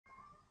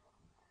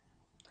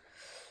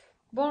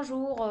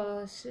Bonjour,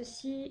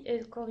 ceci est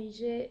le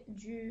corrigé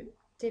du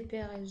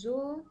TP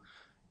réseau,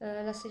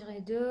 la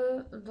série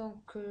 2.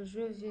 Donc,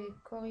 je vais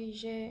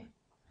corriger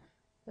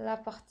la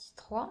partie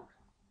 3.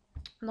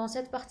 Dans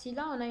cette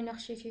partie-là, on a une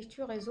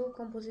architecture réseau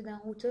composée d'un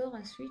routeur,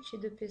 un switch et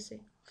deux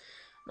PC.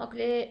 Donc,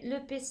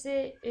 le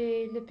PC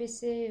et le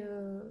PC,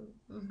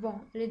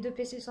 les deux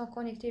PC sont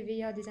connectés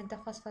via des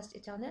interfaces Fast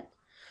Ethernet.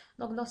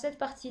 Donc, dans cette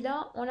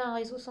partie-là, on a un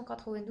réseau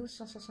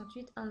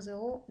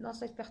 192.168.1.0. Dans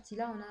cette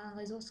partie-là, on a un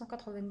réseau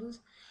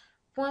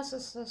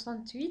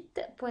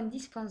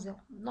 192.168.10.0.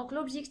 Donc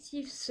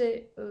l'objectif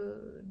c'est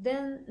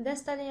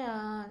d'installer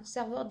un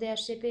serveur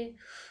DHCP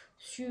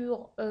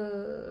sur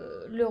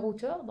le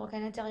routeur, donc à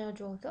l'intérieur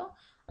du routeur,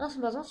 en se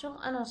basant sur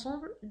un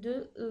ensemble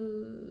de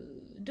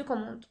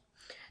commandes.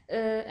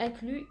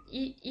 Inclut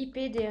IP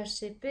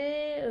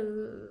DHCP,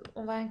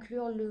 on va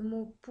inclure le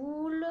mot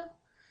pool,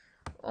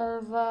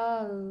 on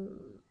va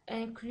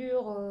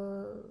inclure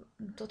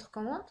d'autres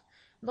commandes.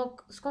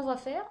 Donc, ce qu'on va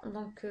faire,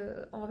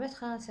 on va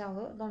mettre un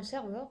serveur, dans le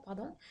serveur,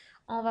 pardon,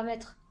 on va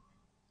mettre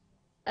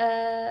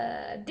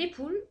des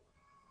pools,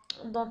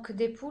 donc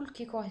des pools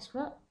qui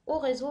correspondent au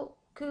réseau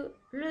que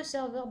le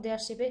serveur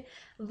DHCP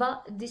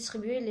va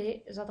distribuer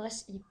les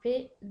adresses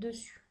IP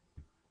dessus.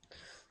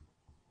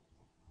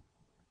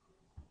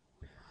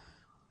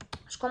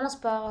 Je commence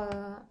par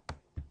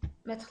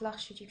mettre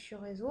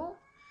l'architecture réseau.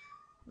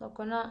 Donc,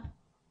 on a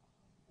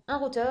un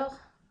routeur,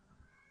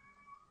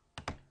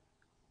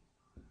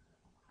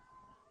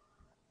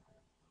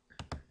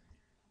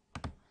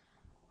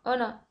 on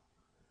a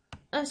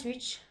un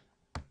switch,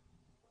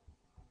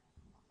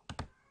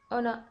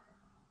 on a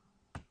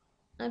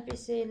un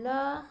PC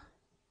là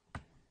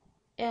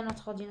et un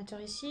autre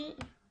ordinateur ici,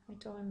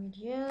 moniteur au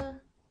milieu.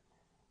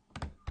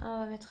 On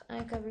va mettre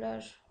un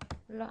câblage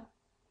là,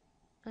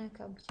 un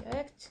câble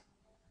direct.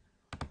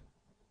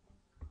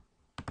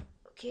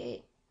 Ok.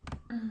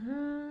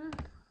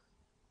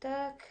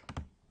 Tac.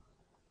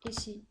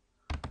 Ici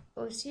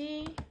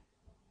aussi.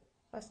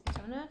 Fast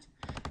Ethernet.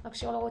 Donc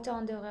sur le routeur,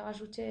 on devrait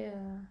rajouter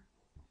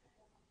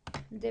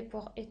des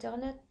ports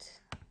Ethernet.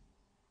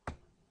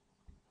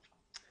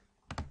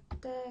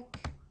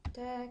 Tac,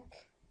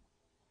 tac,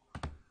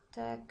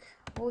 tac.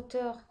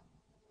 Routeur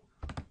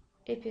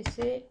et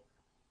PC.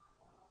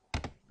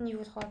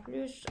 Niveau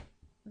 3+.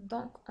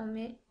 Donc on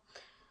met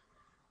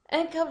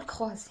un câble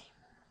croisé.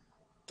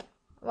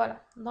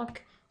 Voilà.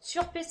 Donc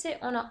sur PC,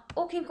 on n'a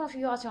aucune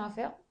configuration à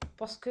faire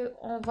parce que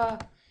on va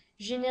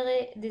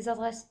générer des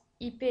adresses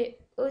IP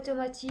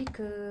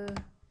automatiques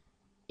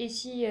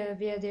ici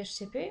via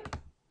DHCP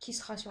qui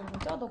sera sur le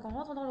routeur. Donc on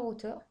rentre dans le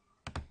routeur,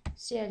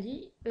 c'est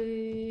Allali,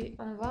 et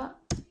on va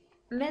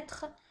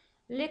mettre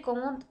les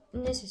commandes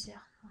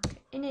nécessaires. Donc,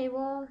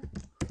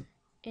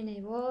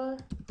 enable,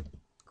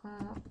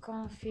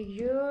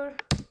 configure.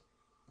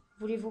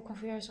 Voulez-vous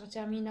configurer sur le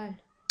terminal?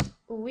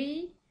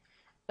 Oui.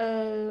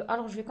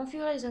 Alors je vais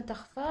configurer les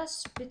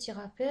interfaces. Petit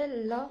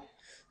rappel, là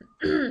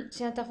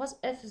c'est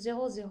interface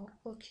F00.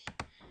 Ok.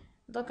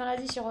 Donc on a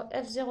dit sur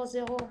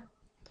F00,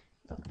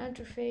 donc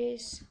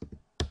interface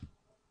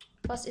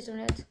Fast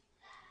Ethernet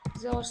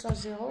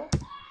 0/0.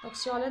 Donc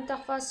sur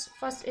l'interface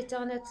Fast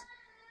Ethernet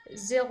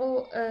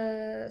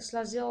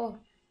 0/0,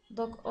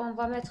 donc on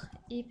va mettre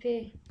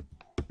IP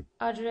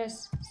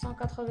address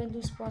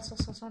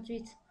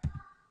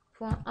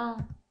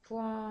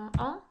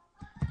 192.168.1.1,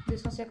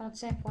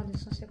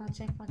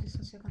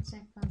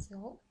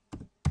 255.255.255.0,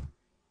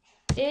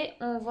 et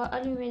on va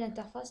allumer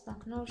l'interface,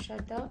 donc no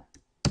shutdown.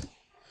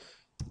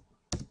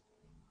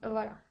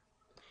 Voilà.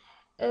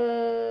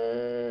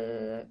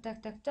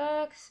 Tac tac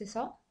tac, c'est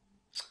ça.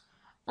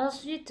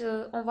 Ensuite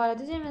on va à la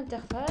deuxième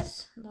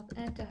interface, donc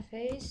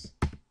interface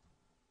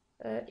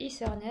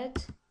Ethernet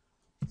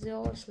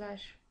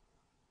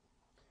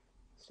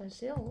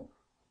 0/0.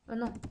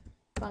 Non,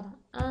 pardon,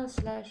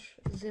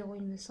 1/0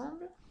 il me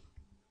semble.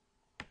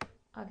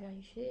 À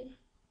vérifier.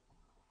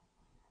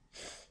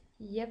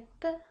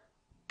 Yep.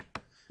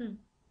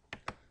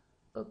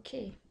 Ok.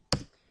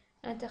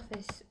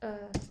 Interface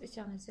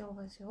Ethernet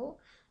 0/0.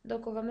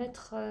 Donc on va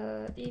mettre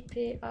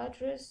IP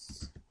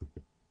address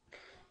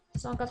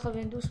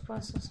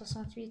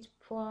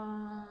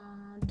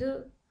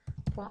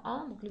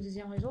 192.168.2.1, donc le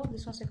deuxième réseau,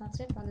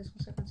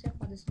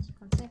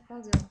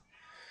 255.255.255.0.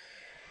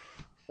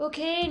 Ok,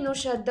 no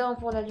shutdown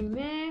pour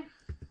l'allumer.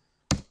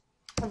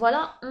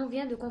 Voilà, on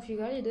vient de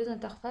configurer les deux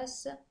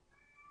interfaces.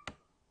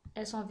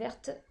 Elles sont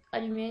vertes,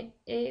 allumées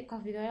et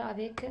configurées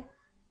avec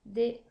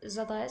des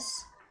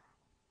adresses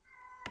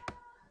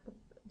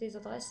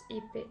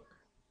IP.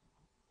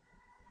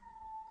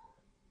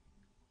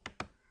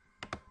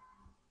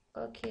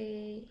 Ok.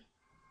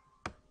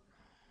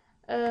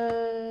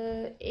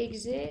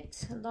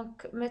 Exit.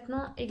 Donc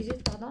maintenant,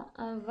 exit, pardon,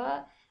 on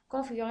va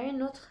configurer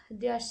notre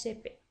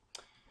DHCP.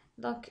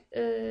 Donc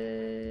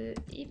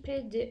IP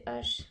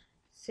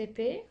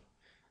DHCP.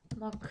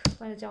 Donc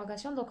point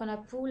d'interrogation. Donc on a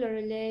pool,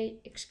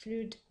 relay,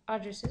 exclude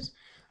addresses.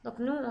 Donc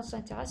nous on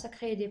s'intéresse à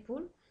créer des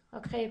pools. On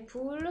va créer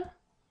pool.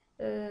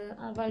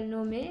 On va le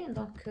nommer.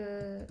 Donc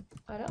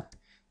voilà.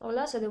 Donc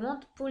là ça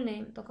demande pool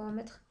name. Donc on va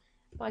mettre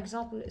par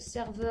exemple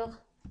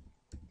serveur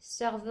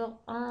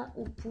 1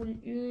 ou pool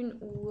 1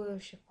 ou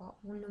je sais pas,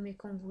 vous le nommez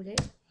comme vous voulez.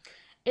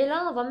 Et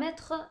là, on va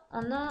mettre,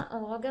 on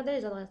va regarder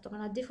les adresses. Donc, on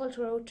a default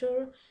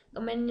router,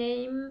 domain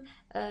name,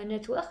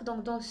 network.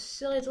 Donc, dans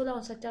ce réseau-là, on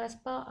ne s'intéresse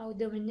pas au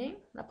domain name.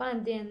 On n'a pas un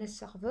DNS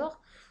serveur.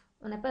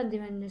 On n'a pas un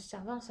DNS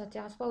serveur, on ne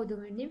s'intéresse pas au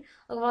domain name.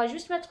 Donc, on va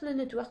juste mettre le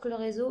network, le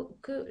réseau,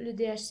 que le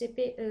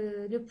DHCP,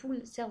 le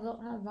pool serveur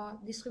 1, on va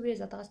distribuer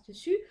les adresses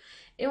dessus.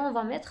 Et on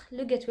va mettre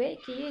le gateway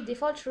qui est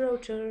default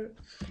router.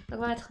 Donc, on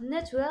va mettre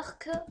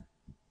network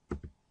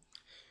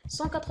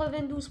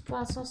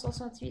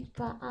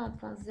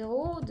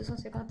 192.168.1.0,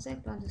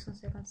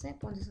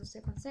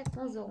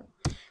 255.255.255.0.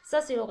 Ça,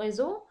 c'est le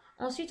réseau.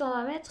 Ensuite, on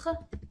va mettre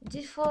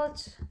default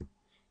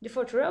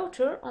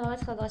router. On va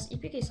mettre l'adresse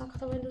IP qui est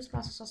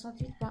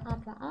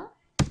 192.168.1.1.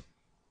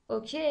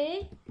 OK.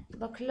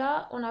 Donc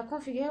là, on a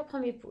configuré le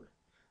premier pool.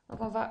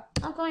 Donc, on va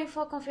encore une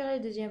fois configurer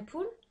le deuxième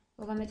pool.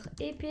 On va mettre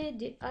IP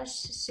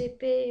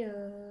DHCP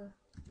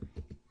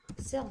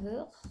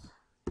serveur.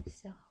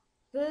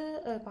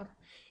 Pardon.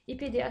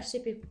 IP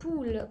DHCP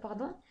pool,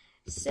 pardon,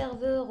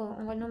 serveur,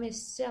 on va le nommer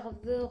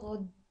serveur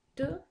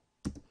 2.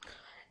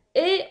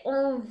 Et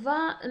on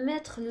va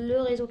mettre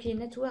le réseau qui est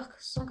network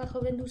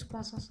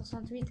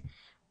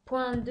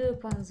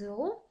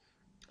 192.168.2.0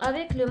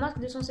 avec le masque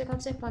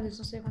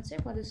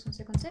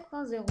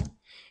 255.255.255.0.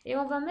 Et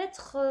on va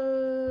mettre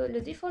le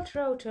default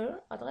router,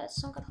 adresse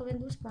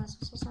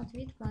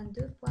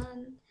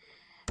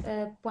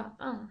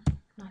 192.168.2.1.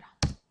 Voilà.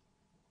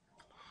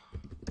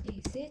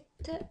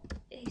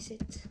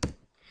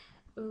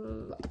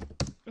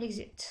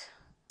 Exit.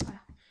 Voilà.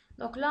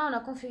 Donc là, on a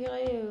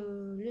configuré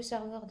le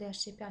serveur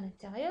DHCP à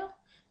l'intérieur.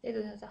 Les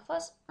deux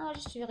interfaces. On va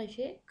juste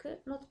vérifier que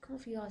notre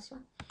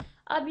configuration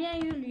a bien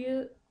eu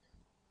lieu.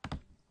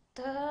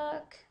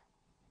 Tac.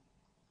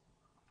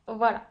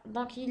 Voilà.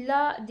 Donc il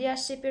a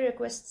DHCP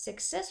request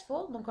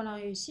successful. Donc on a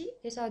réussi.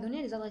 Et ça a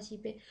donné les adresses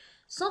IP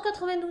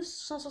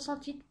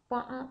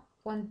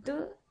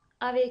 192.168.1.2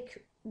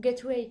 avec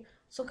gateway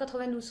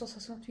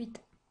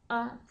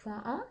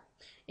 192.168.1.1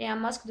 et un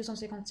masque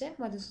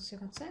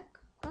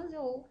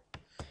 255.255.0.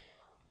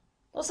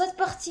 Dans cette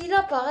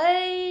partie-là,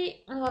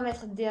 pareil, on va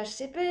mettre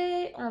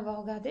DHCP, on va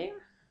regarder.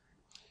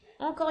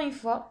 Encore une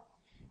fois,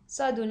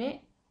 ça a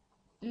donné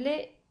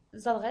les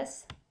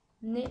adresses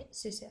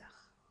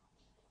nécessaires.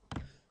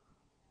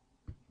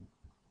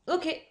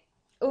 Ok,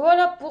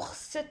 voilà pour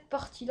cette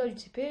partie-là du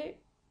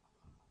TP.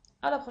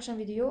 À la prochaine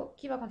vidéo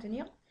qui va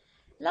contenir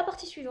la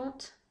partie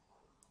suivante.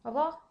 Au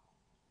revoir.